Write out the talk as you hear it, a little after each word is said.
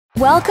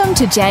Welcome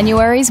to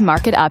January's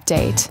market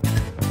update.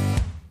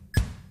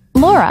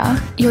 Laura,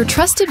 your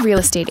trusted real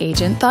estate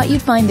agent, thought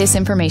you'd find this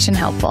information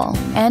helpful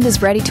and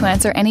is ready to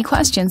answer any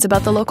questions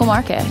about the local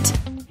market.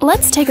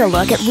 Let's take a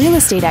look at real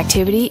estate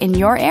activity in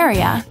your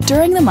area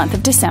during the month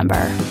of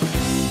December.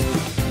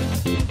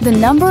 The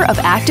number of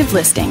active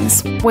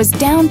listings was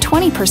down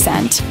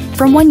 20%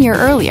 from 1 year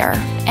earlier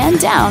and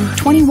down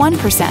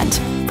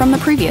 21% from the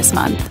previous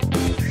month.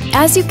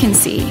 As you can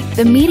see,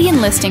 the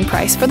median listing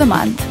price for the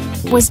month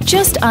was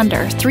just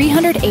under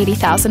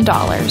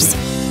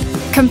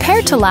 $380,000.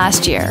 Compared to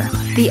last year,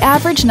 the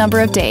average number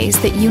of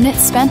days that units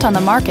spent on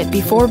the market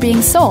before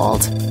being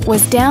sold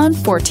was down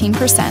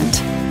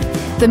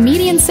 14%. The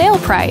median sale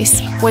price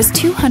was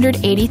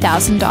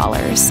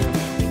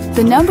 $280,000.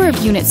 The number of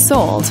units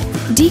sold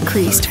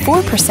decreased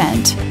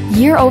 4%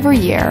 year over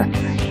year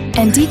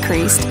and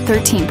decreased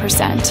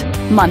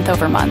 13% month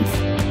over month.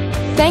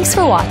 Thanks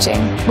for watching.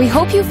 We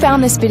hope you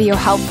found this video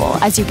helpful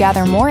as you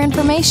gather more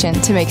information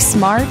to make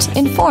smart,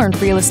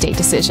 informed real estate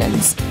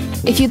decisions.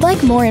 If you'd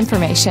like more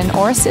information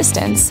or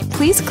assistance,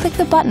 please click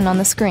the button on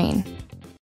the screen.